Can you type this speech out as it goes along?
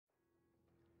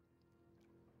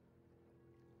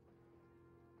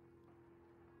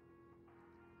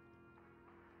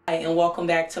Hi, and welcome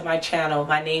back to my channel.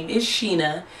 My name is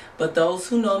Sheena, but those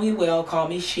who know me well call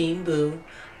me Sheen Boo.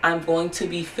 I'm going to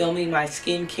be filming my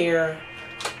skincare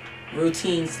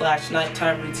routine slash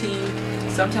nighttime routine.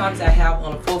 Sometimes I have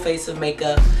on a full face of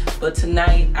makeup, but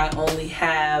tonight I only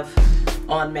have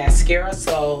on mascara,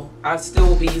 so I still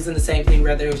will be using the same thing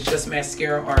whether it's just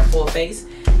mascara or a full face.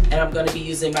 And I'm going to be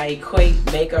using my Equate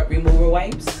makeup remover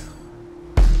wipes.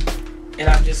 And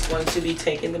I'm just going to be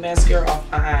taking the mascara off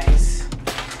my eyes.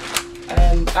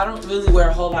 I don't really wear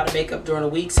a whole lot of makeup during the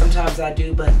week. Sometimes I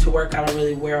do, but to work I don't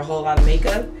really wear a whole lot of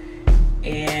makeup.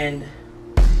 And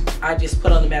I just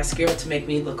put on the mascara to make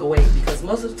me look awake, because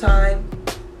most of the time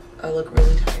I look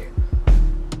really tired.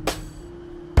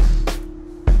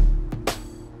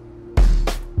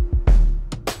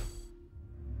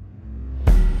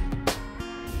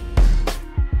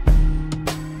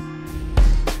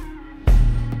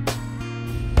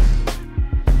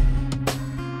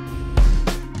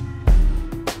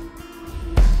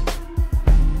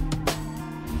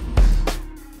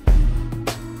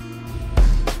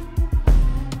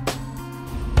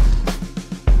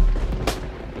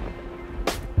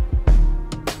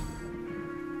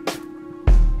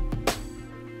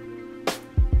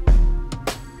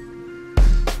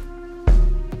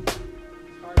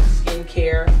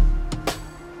 Care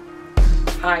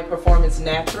High Performance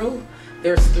Natural.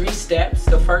 There's 3 steps.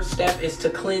 The first step is to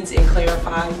cleanse and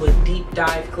clarify with Deep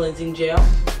Dive Cleansing Gel.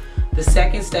 The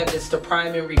second step is to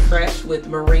prime and refresh with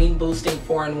Marine Boosting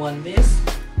 4-in-1 Mist.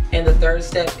 And the third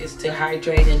step is to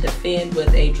hydrate and defend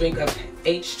with a drink of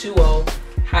H2O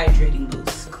Hydrating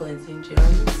Boost. Cleansing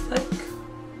gel looks like.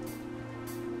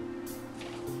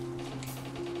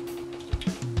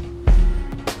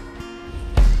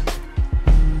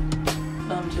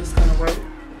 I'm just gonna work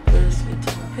this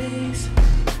into my face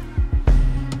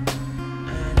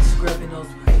and scrubbing those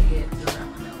whiteheads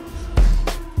around my nose.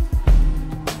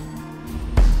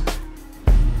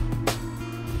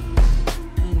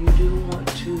 And you do want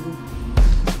to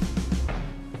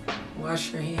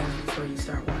wash your hands before you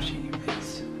start washing your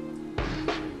face.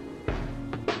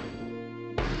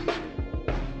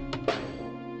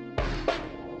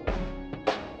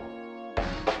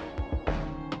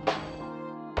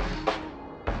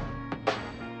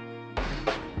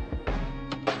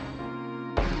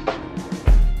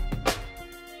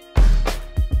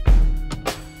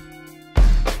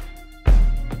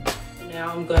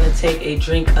 Now I'm going to take a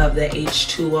drink of the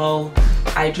H2O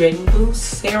Hydrating Boost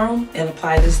Serum and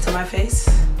apply this to my face.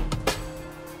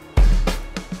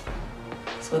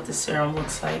 That's what the serum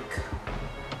looks like.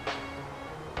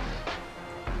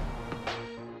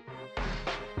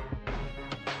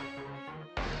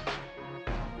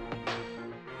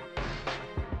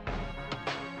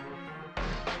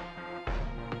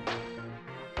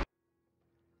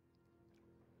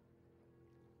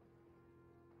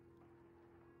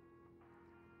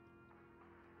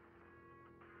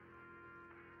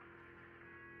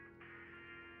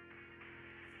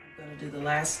 I'm going to do the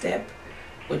last step,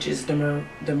 which is the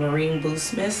Marine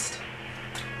Boost Mist.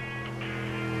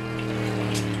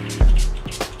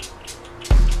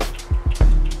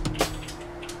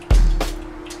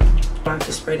 I don't have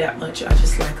to spray that much. I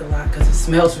just like a lot because it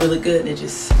smells really good and it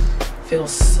just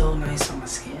feels so nice on my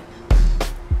skin.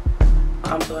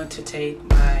 I'm going to take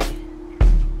my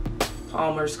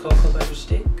Palmer's Cocoa Butter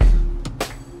Stick,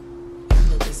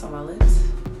 put this on my lips.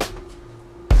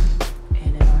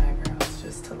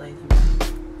 To lay them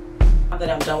down. Now that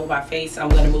I'm done with my face, I'm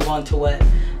going to move on to what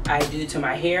I do to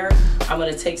my hair. I'm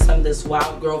going to take some of this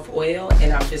Wild Growth oil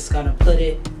and I'm just going to put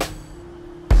it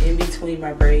in between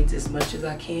my braids as much as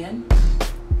I can.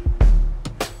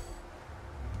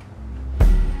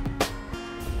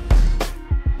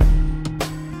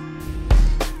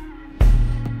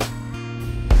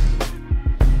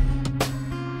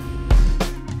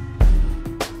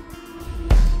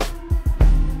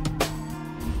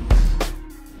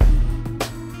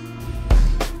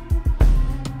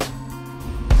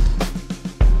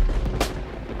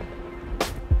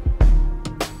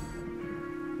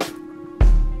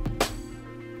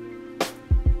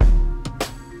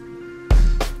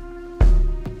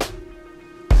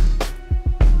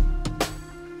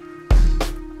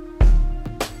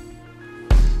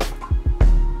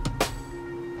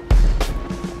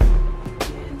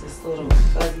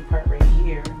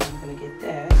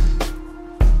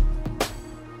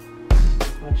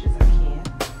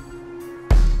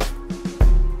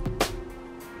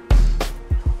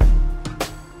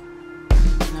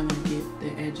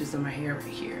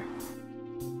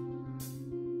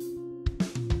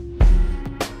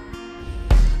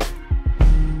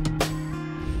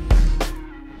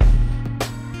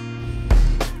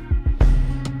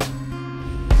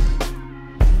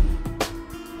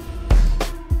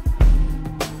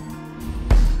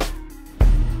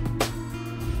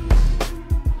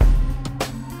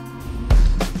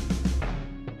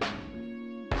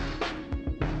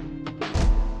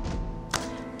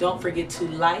 Don't forget to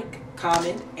like,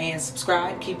 comment, and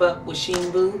subscribe. Keep up with Sheen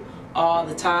Boo all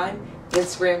the time.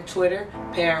 Instagram, Twitter,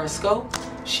 Periscope,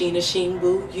 Sheena Sheen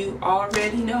Boo. You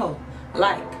already know.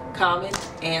 Like, comment,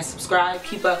 and subscribe.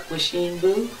 Keep up with Sheen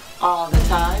Boo all the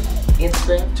time.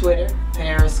 Instagram, Twitter,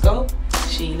 Periscope,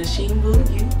 Sheena Sheen Boo.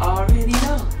 You already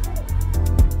know.